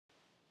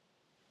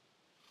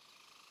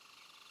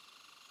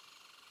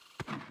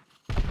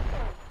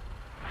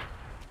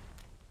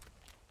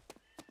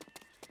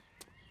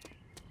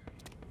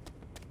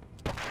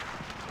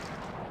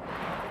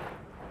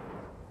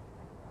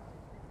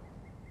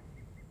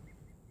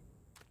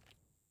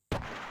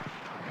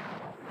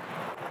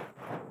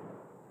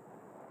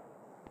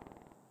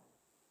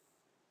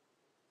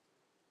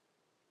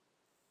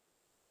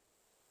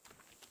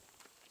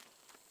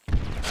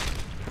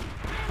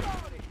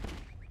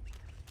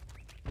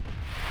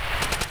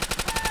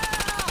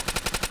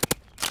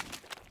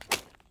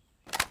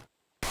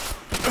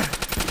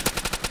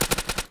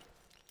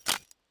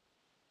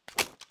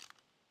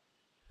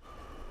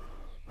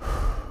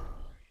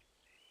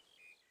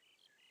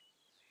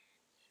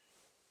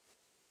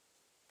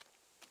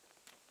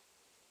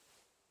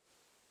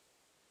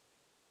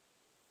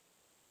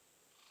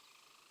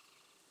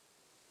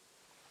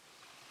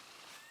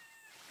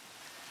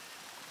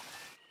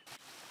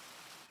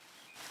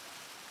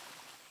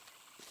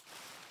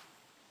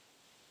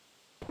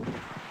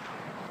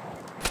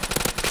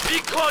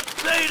Recon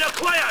plane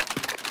acquired!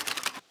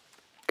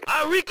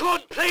 Our recon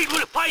plane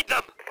will find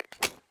them!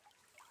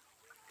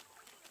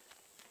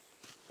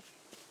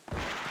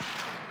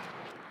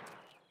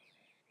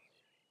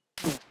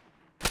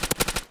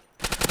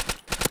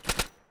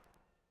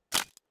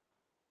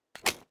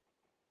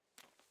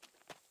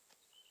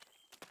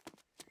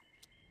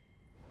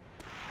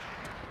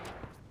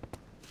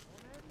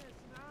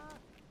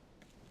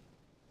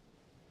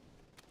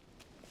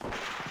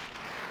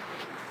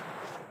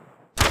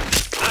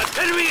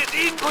 Artillery is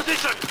in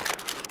position!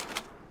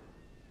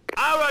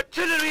 Our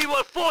artillery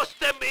will force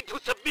them into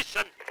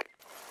submission!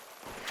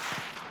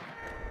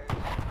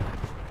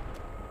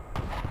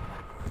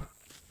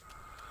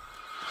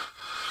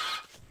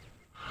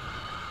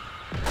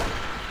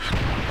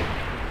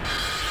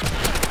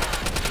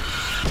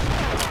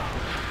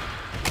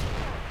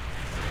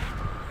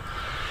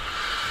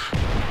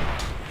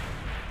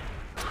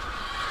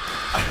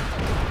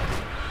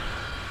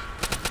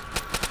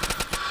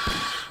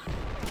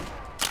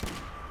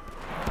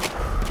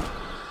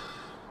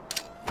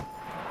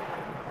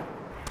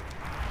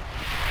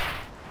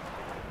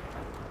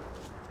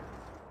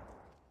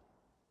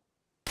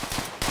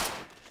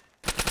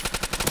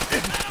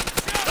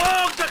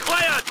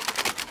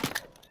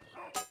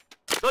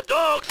 The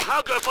dogs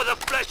hunger for the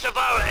flesh of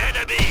our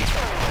enemies!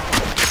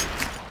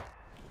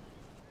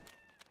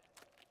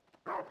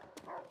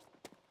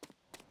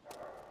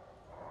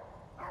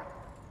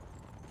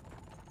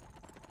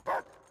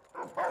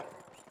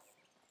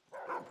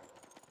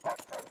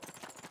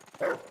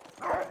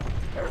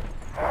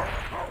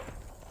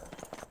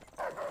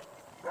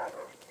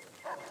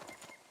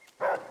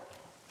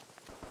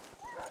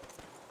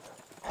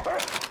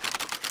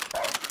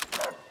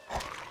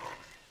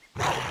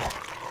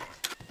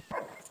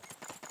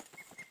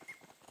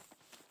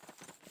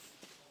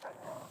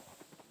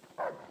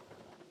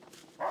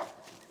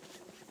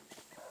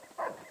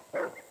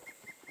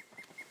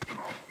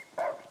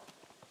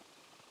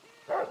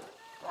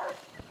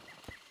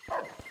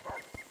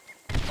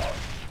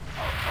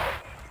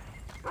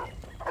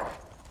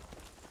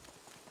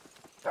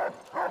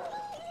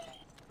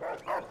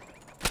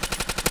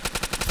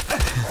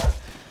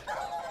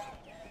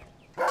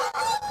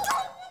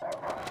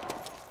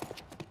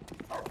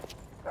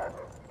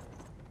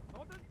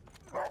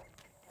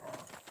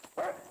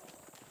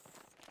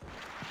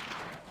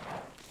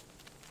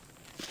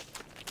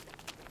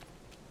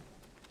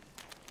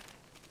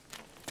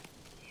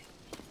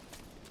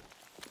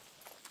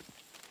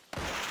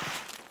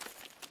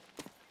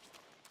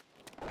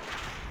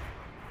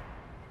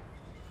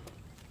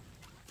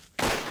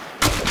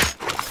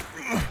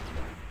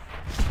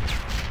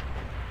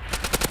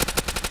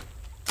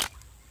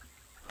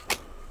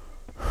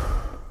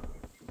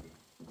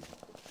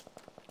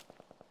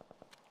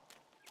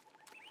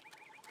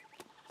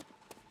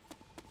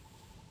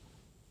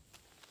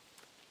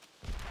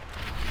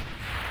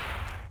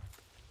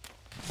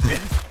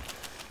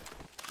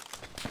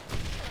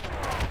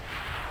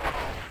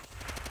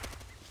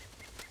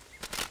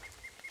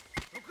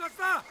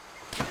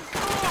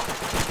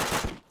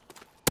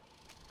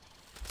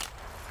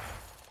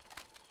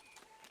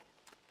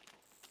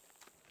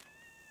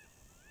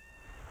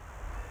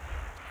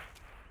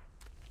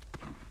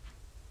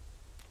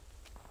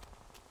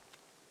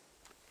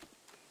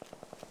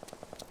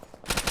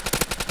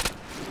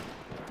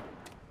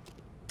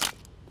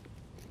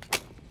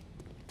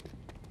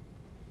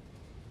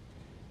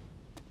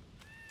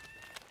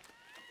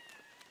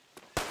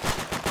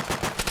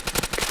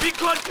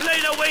 Recon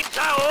plane awaits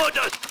our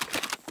orders!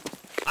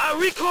 Our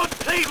recon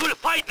plane will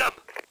find them!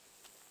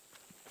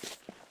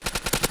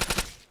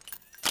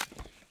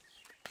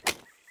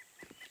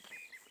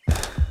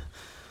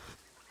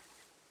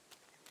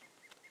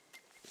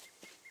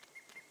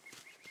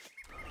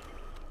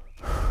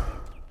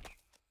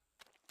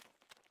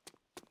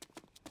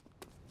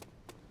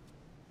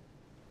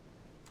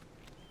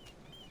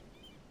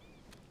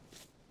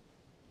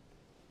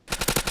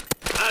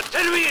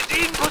 Artillery is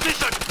in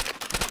position!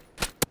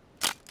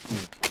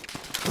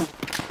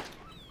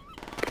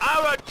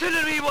 Our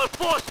artillery will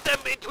force them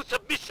into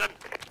submission!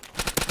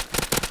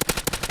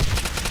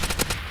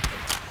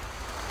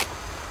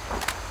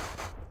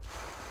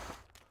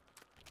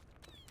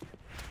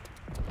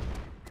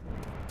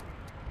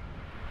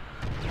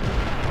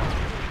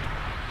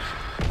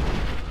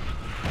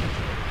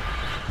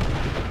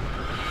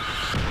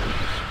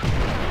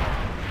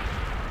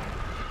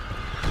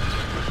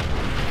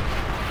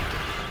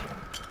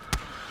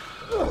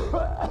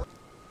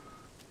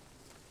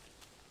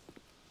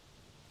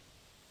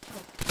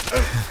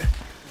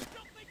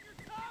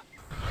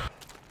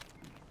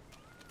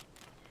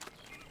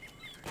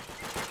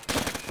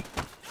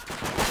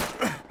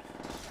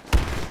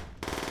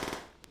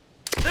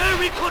 Their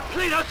recon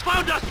plane has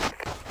found us!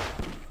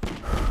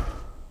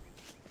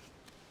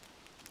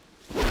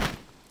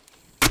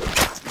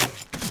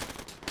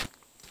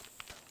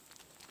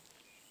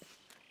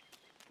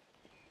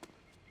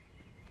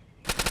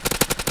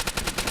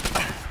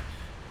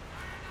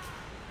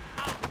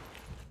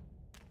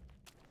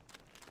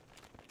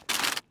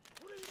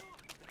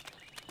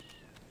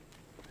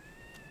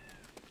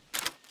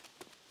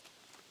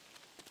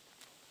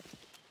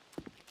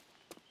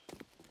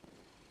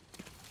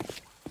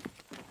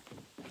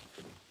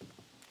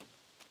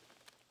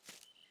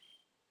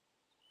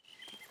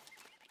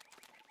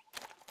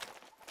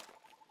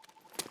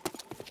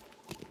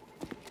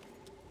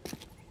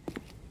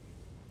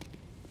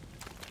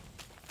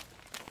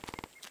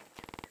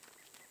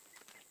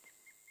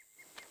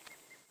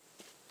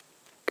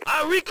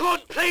 Our recon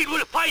plane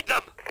will fight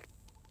them!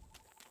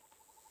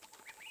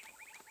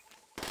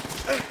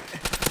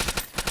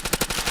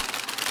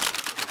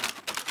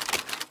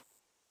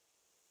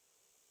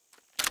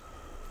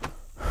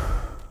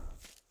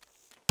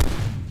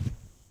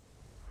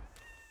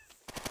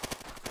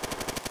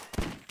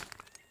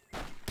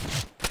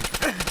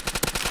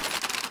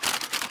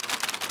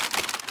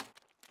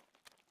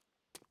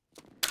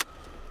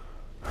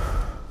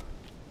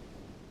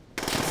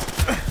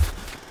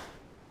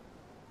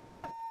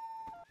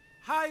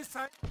 Hi,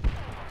 sir.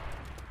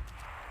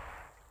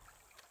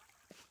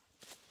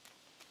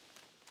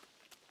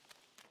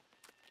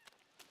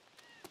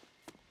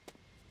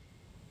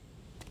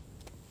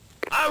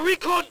 Our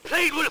recon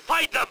plane will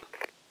fight them!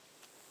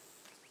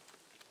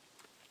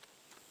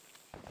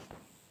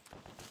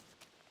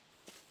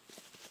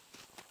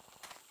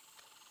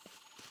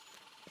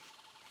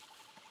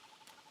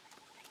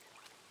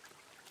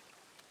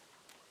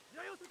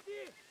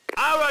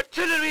 Our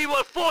artillery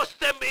will force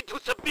them into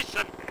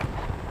submission!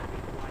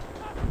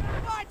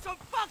 Find some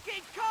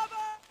fucking cover!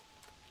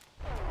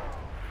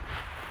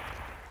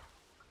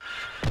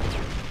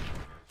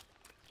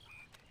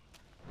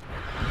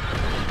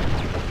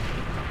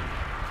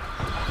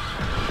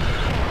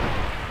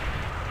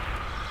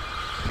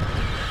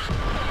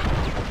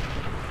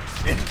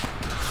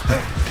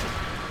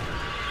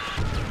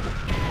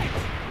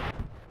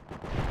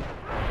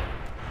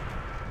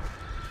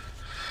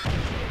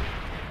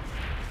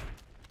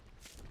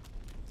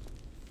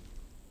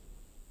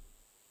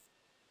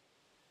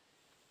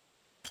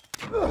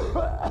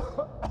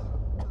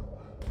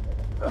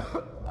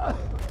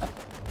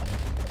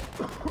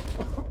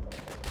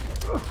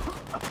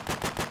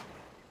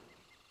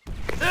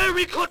 Their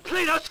recon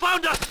plane has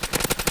found us!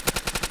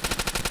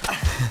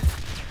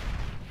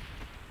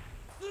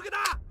 Look at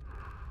that!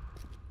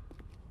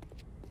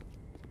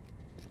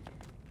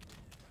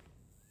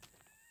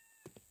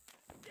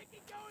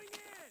 Sticky going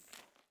in!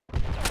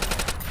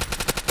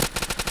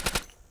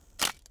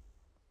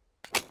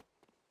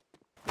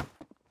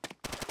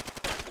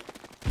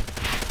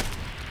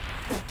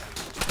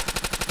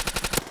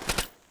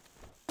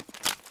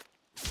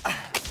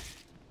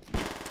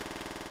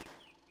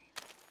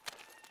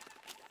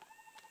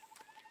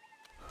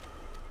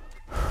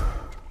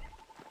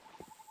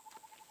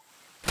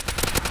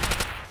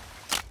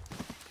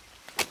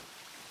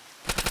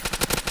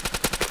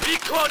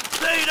 Recon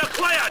plane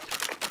acquired!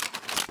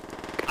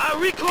 Our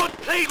recon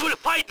plane will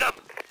fight them!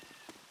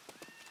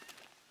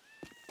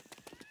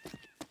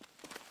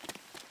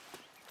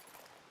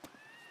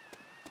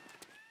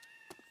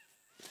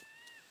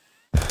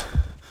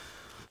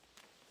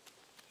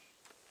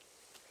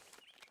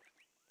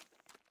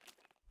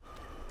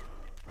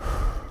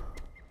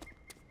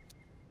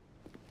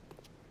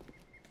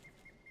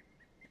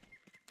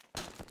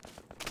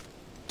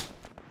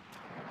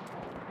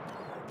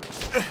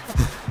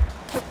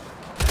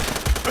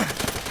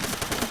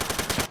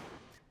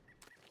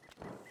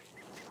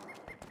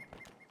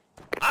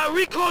 Our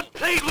recon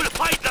plane will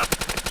fight them!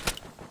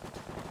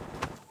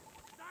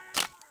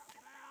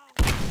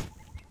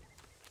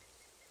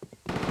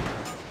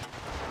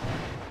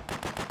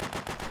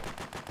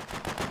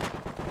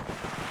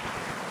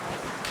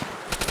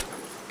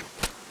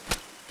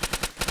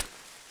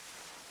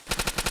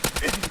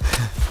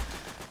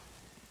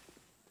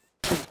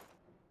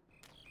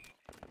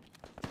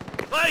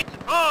 Fight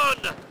on!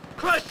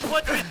 Crush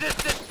what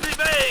resistance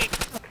remains!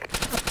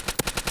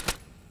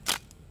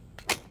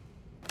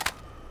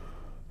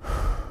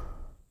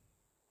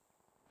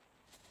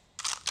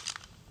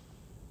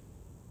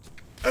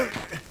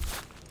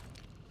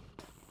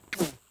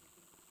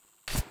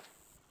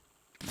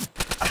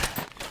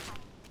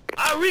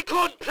 Our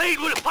recon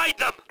plane will fight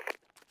them!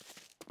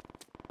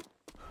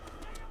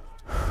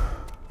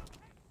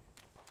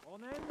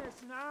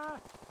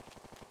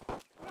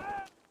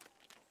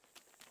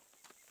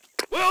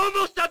 We're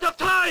almost out of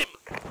time!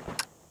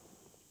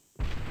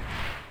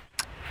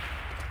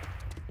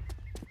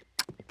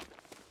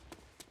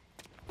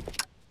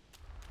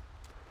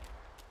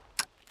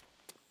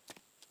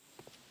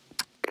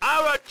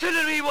 Our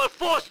artillery will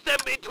force them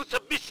into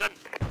submission!